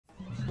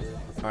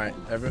Alright,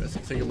 everyone,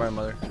 say goodbye,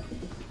 mother.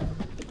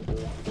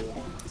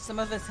 Some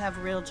of us have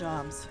real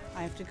jobs.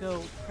 I have to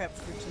go prep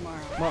for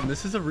tomorrow. Mom,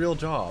 this is a real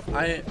job.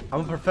 I'm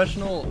a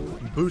professional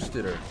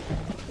booster.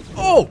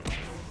 Oh!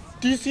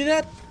 Do you see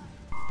that?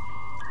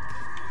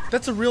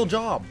 That's a real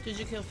job. Did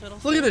you kill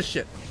Fiddle? Look at this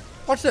shit.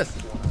 Watch this.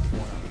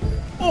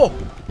 Oh!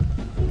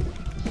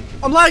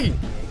 I'm lagging.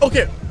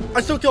 Okay,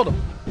 I still killed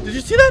him. Did you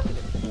see that?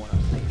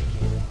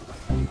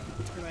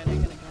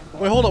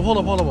 Wait, hold up. Wait.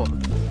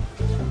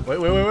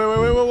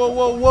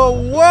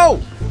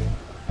 Whoa.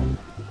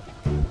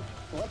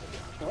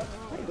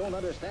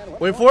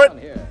 Wait for it.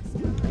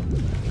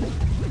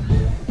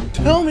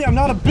 Tell me I'm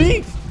not a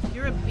beast.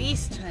 You're a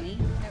beast, honey.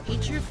 Now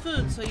eat your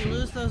food so you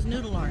lose those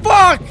noodle arms.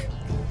 Fuck!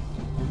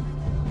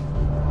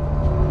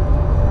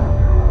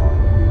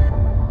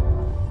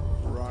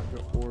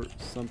 Rocket or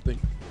something.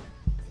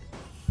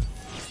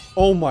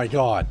 Oh my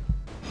god.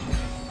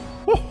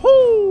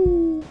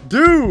 Woohoo!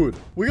 Dude,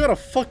 we got a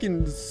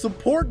fucking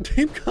support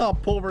team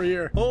comp over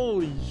here.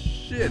 Holy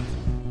shit.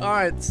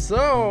 Alright,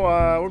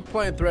 so we're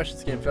playing Thresh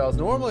this game, fellas.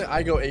 Normally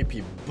I go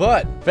AP,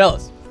 but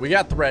fellas, we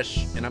got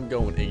Thresh, and I'm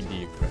going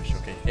AD Thresh,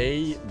 okay?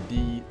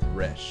 AD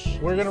Thresh.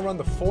 We're gonna run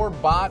the 4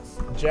 bot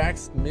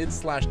Jax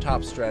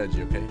mid/top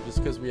strategy, okay? Just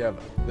because we have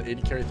the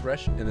AD carry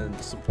Thresh and then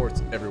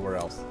supports everywhere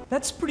else.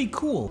 That's pretty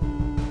cool.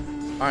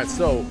 Alright,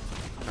 so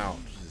ow,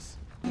 Jesus.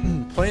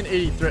 Playing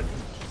AD Thresh.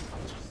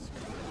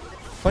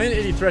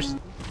 Playing AD Thresh.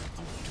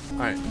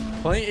 Alright,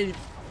 playing AD.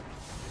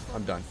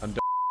 I'm done.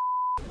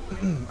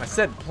 I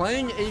said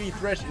playing AD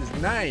Thresh is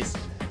nice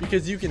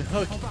because you can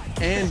hook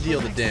and deal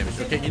the damage.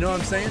 Okay, you know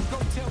what I'm saying?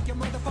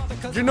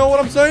 Do you know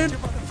what I'm saying?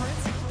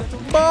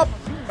 Bop!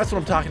 That's what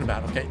I'm talking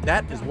about, okay?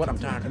 That is what I'm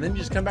talking about. And then you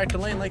just come back to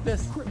lane like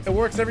this. It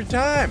works every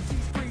time.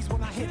 Oh,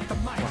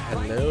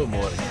 hello,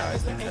 Mordecai.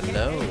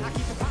 Hello.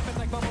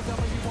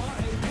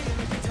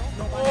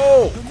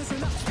 Oh!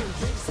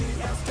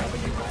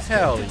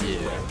 Hell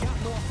yeah.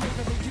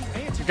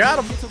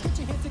 Got him.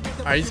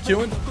 Alright, he's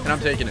queuing, and I'm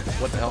taking it.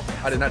 What the hell?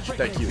 I did not shoot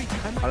that Q. I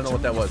don't know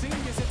what that was.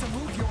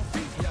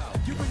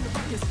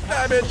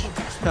 Damage!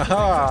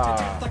 Haha!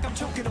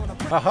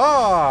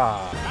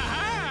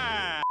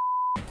 Haha!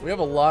 We have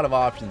a lot of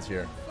options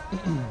here. We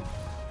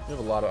have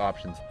a lot of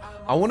options.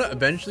 I want to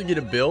eventually get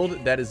a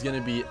build that is going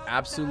to be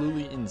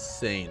absolutely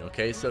insane,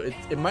 okay? So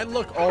it might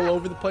look all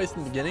over the place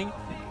in the beginning,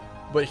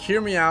 but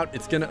hear me out.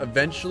 It's going to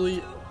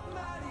eventually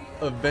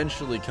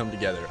come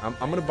together. I'm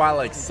going to buy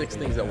like 6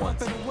 things at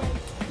once.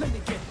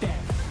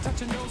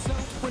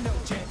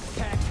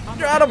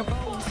 Got him!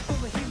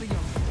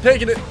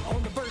 Taking it!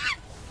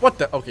 What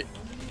the? Okay.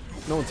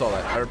 No one saw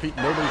that. I repeat,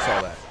 nobody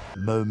saw that.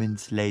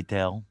 Moments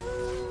later.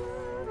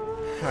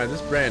 Alright,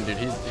 this Brand, dude,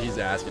 he's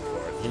asking for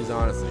it. He's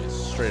honestly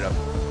straight up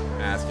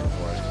asking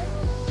for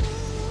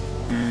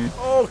it.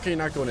 Okay,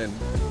 not going in.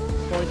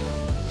 Boink,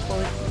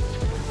 boink.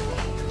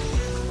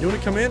 You want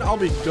to come in? I'll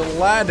be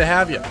glad to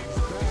have you.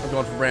 I'm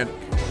going for Brand.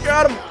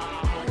 Got him!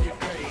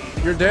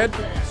 You're dead,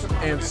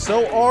 and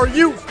so are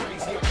you!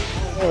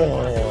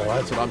 Oh,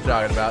 that's what I'm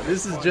talking about.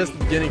 This is just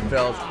the beginning,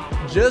 fellas.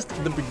 Just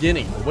the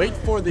beginning. Wait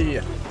for the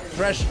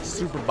Thresh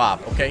Super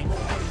Bop, okay?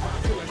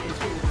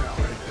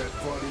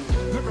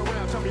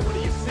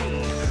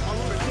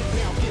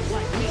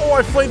 Oh,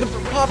 I flayed the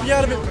poppy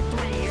out of it.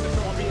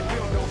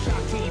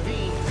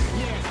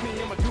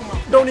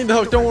 Don't need the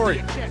hook, don't worry.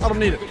 I don't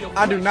need it.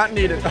 I do not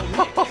need it.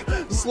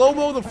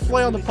 Slow-mo the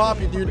flay on the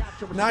poppy, dude.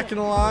 Not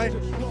gonna lie.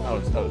 I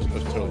was totally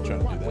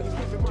trying to do that.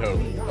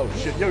 Totally. Oh,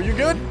 shit. Yo, you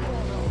good?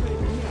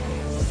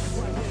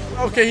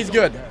 Okay, he's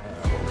good.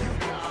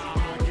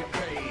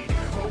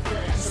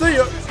 See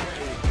ya.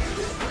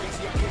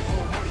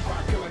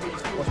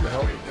 What the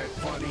hell?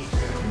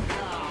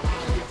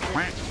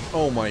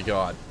 Oh my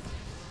god.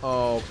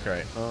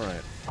 Okay,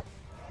 alright.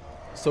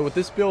 So with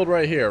this build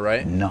right here,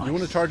 right? Nice. You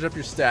want to charge up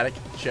your static,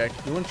 check.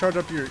 You want to charge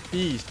up your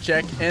E's,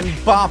 check, and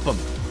bop them.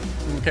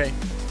 Okay?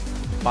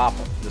 Bop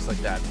them, just like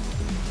that.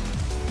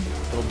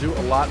 It'll do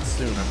a lot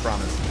soon, I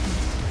promise.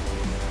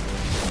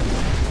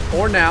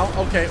 Or now,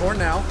 okay, or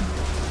now.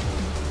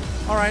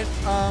 Alright,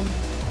 I'm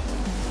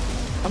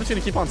just gonna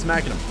keep on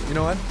smacking him. You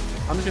know what?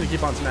 I'm just gonna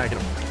keep on smacking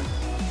him.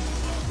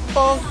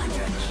 Bonk!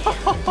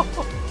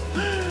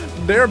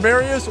 There,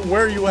 Various,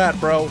 where are you at,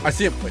 bro? I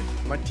see him. Wait,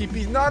 my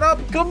TP's not up.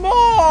 Come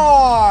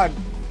on!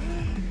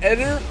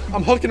 Editor,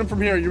 I'm hooking him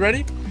from here. You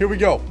ready? Here we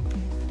go.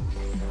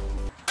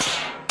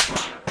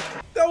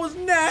 That was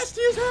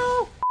nasty as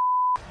hell!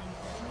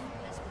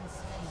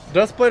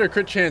 Dustblade or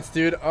crit chance,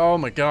 dude? Oh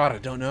my god, I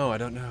don't know.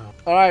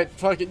 Alright,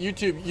 fuck it,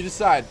 YouTube, you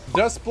decide.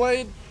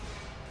 Dustblade,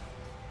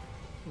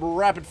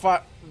 rapid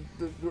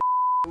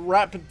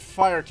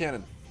fire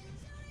cannon.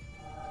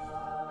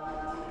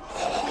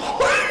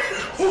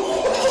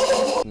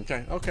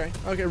 Okay.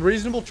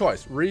 Reasonable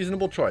choice.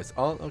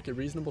 Okay,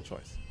 reasonable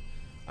choice.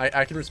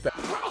 I can respect.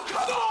 Come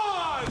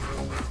on!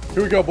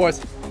 Here we go, boys.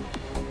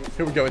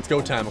 Here we go. It's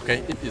go time,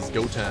 okay? It is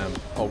go time.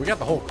 Oh, we got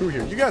the whole crew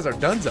here. You guys are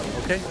donezo,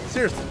 okay?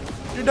 Seriously.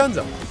 You're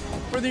donezo.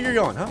 Where do you think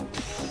you're going, huh?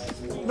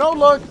 No,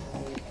 look!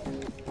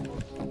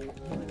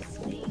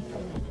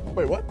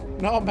 Wait, what?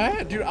 Not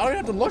bad, dude. I don't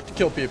have to look to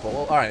kill people.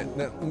 Well, all right,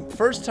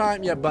 first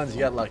time, yeah, Buns, you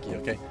got lucky.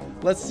 Okay,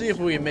 let's see if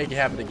we can make it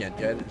happen again.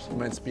 Yeah, you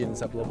mind speeding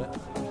this up a little bit?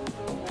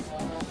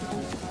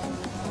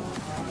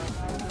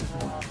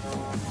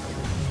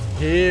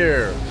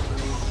 Here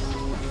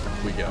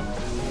we go.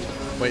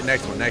 Wait,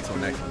 next one.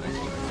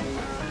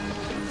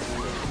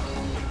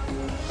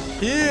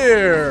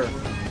 Here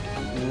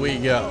we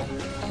go.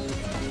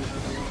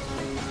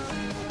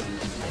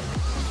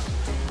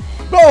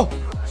 Oh!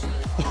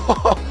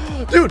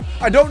 Dude,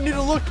 I don't need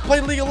to look to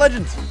play League of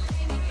Legends.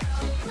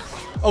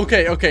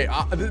 Okay.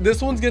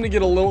 This one's gonna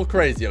get a little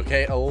crazy,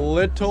 okay? A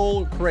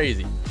little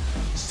crazy.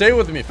 Stay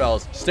with me,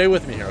 fellas. Stay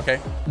with me here, okay?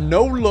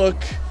 No look,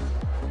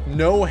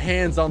 no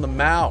hands on the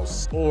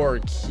mouse or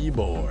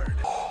keyboard.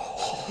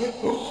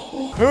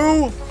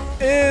 Who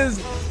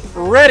is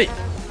ready?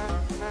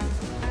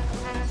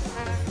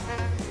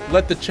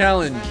 Let the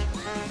challenge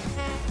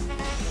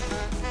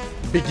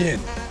begin.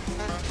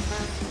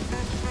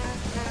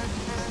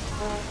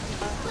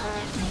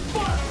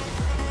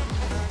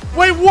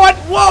 Wait, what?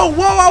 Whoa,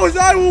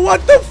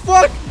 what the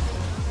fuck?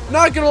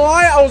 Not gonna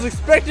lie, I was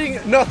expecting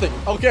nothing,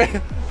 okay?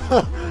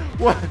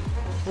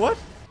 What?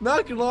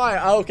 Not gonna lie,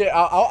 okay,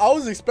 I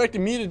was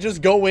expecting me to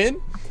just go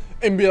in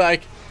and be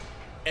like,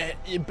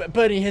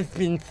 Buddy has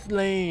been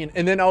slain.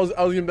 And then I was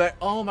gonna be like,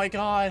 oh my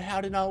god,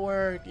 how did it not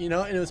work? You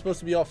know, and it was supposed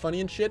to be all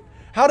funny and shit.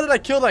 How did I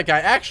kill that guy,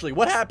 actually?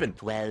 What happened?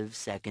 12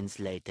 seconds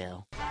later.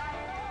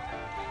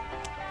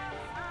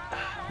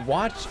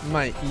 Watch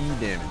my E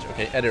damage,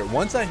 okay? Editor,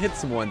 once I hit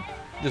someone,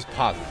 just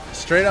pause it.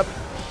 Straight up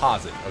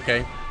pause it,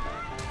 okay?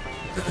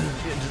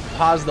 Just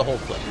pause the whole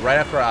clip right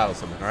after I auto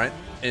summon, alright?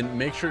 And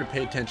make sure to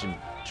pay attention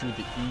to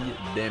the E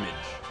damage,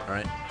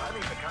 alright?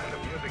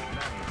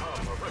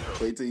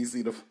 Wait till you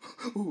see the...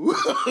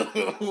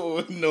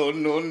 No.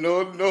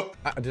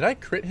 Did I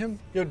crit him?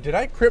 Yo, did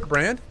I crit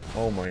Brand?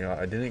 Oh my god,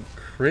 I didn't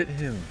crit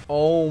him.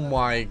 Oh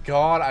my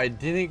god, I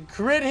didn't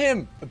crit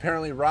him.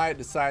 Apparently Riot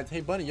decides, hey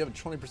buddy, you have a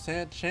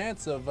 20%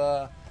 chance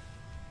of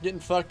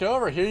getting fucked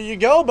over. Here you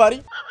go,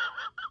 buddy.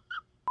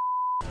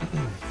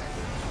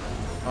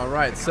 All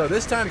right, so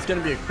this time it's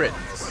gonna be a crit.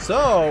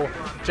 So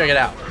check it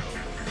out.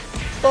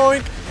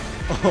 Boink.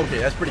 Okay,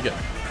 that's pretty good.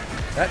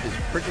 That is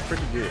pretty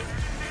good.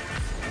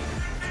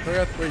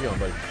 Where you going,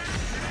 buddy?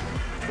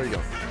 Where you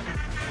going?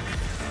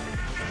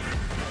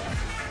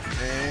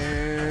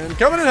 And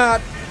coming in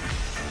hot.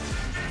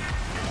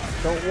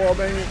 Don't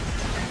wallbang me.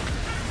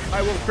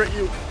 I will crit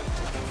you.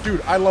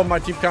 Dude, I love my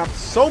team comp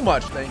so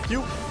much. Thank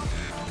you.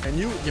 And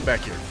you, get back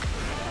here.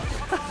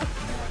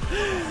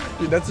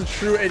 Dude, that's a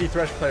true 80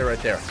 Thresh player right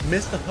there.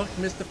 Missed the hook,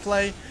 missed the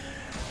play,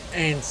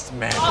 and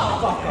smash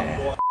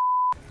him.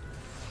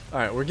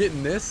 Alright, we're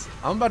getting this.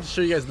 I'm about to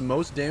show you guys the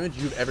most damage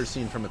you've ever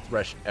seen from a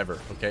Thresh ever,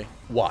 okay?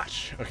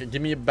 Watch. Okay,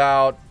 give me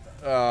about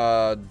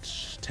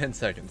 10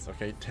 seconds,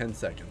 okay? 10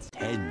 seconds.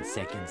 10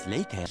 seconds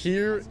later.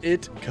 Here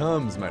it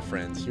comes, my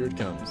friends. Here it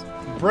comes.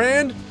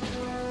 Brand,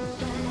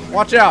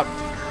 watch out.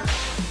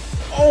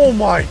 Oh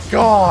my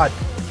god.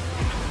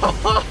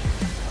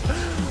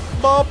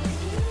 Bop.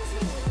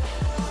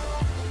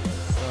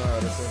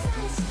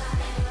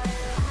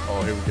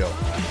 Oh, here we go.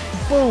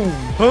 Boom,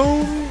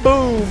 boom,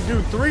 boom.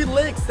 Dude, 3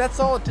 licks. That's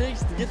all it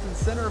takes to get to the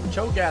center of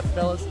Cho'Gath,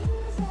 fellas.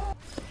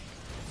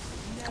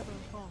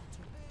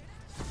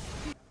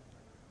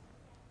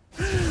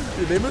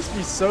 Dude, they must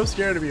be so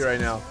scared of me right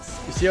now.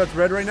 You see how it's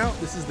red right now?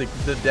 This is the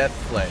death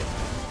play.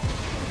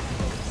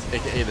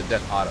 AKA the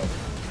death auto.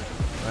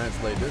 Alright,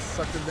 let's lay this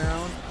sucker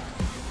down.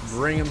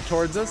 Bring him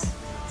towards us.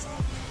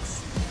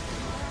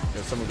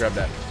 Yo, someone grab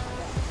that.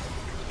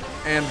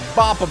 And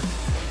bop him.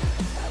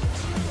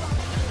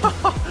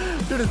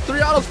 Dude, it's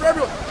 3 autos for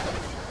everyone.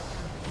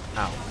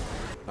 Ow.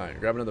 Alright,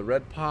 grab another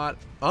red pot.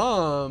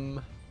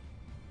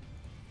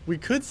 We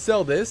could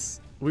sell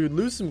this. We would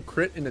lose some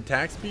crit and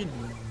attack speed,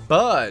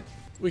 but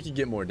we could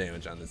get more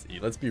damage on this E.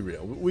 Let's be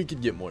real. We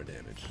could get more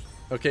damage.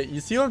 Okay, you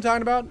see what I'm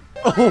talking about?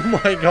 Oh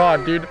my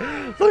god, dude.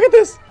 Look at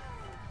this.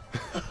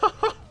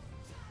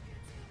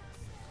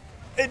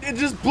 It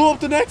just blew up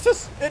the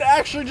Nexus. It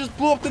actually just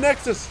blew up the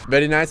Nexus.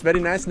 Very nice, very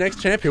nice.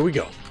 Next champ, here we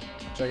go.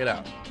 Check it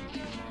out.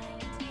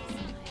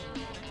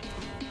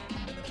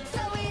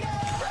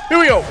 Here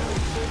we go.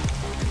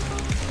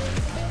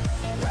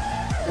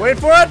 Wait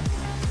for it.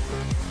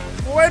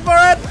 Wait for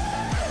it.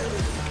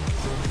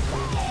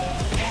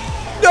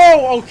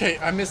 No. Okay,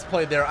 I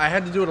misplayed there. I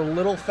had to do it a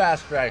little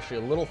faster, actually.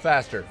 A little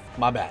faster.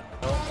 My bad.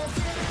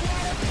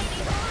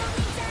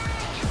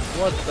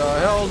 What the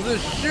hell is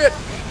this shit?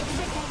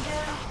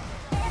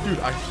 Dude,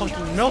 I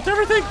fucking melt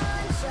everything.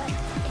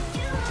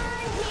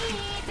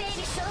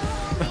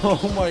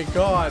 Oh my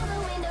god.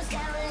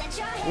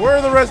 Where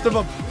are the rest of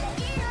them?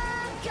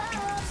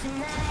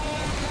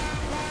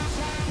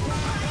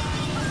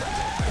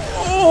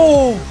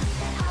 Oh!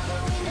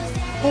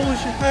 Holy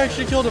shit, I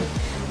actually killed him.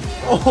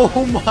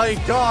 Oh my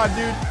god,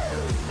 dude.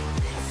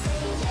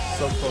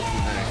 So close to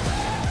nice.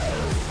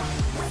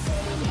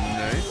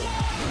 Nice.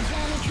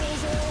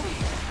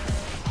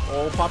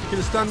 Oh, Poppy could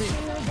have stunned me.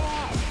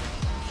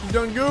 She's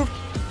done goofed.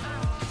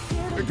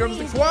 Here comes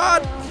the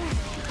quad.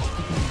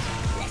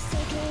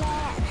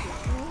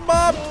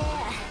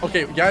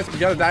 Okay, guys, we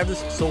gotta dive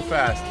this so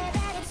fast.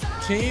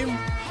 Team,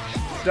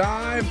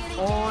 dive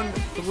on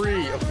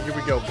 3. Okay, here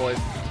we go, boys.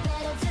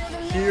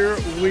 Here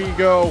we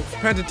go.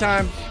 Penta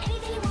time.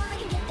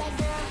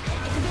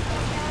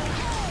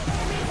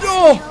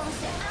 Oh!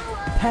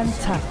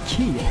 Penta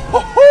kill.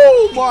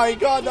 Oh my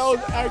god, that was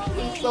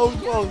actually so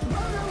close.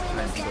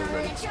 I'm so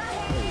ready.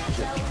 Holy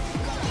shit.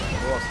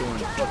 We're also in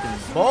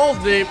fucking balls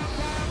deep.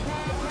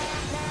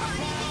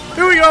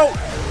 Here we go.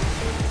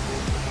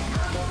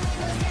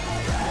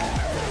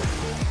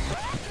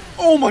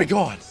 Oh my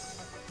god.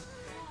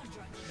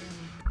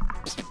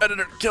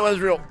 Editor, kill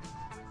Ezreal.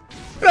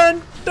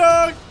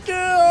 Penta kill.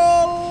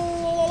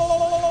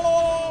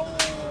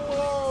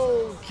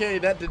 Okay,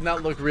 that did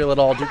not look real at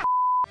all, dude.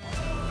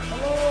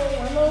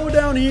 Hello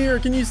down here.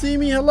 Can you see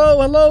me?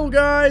 Hello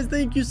guys.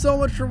 Thank you so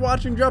much for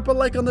watching. Drop a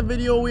like on the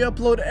video. We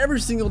upload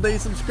every single day.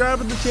 Subscribe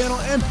to the channel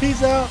and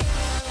peace out.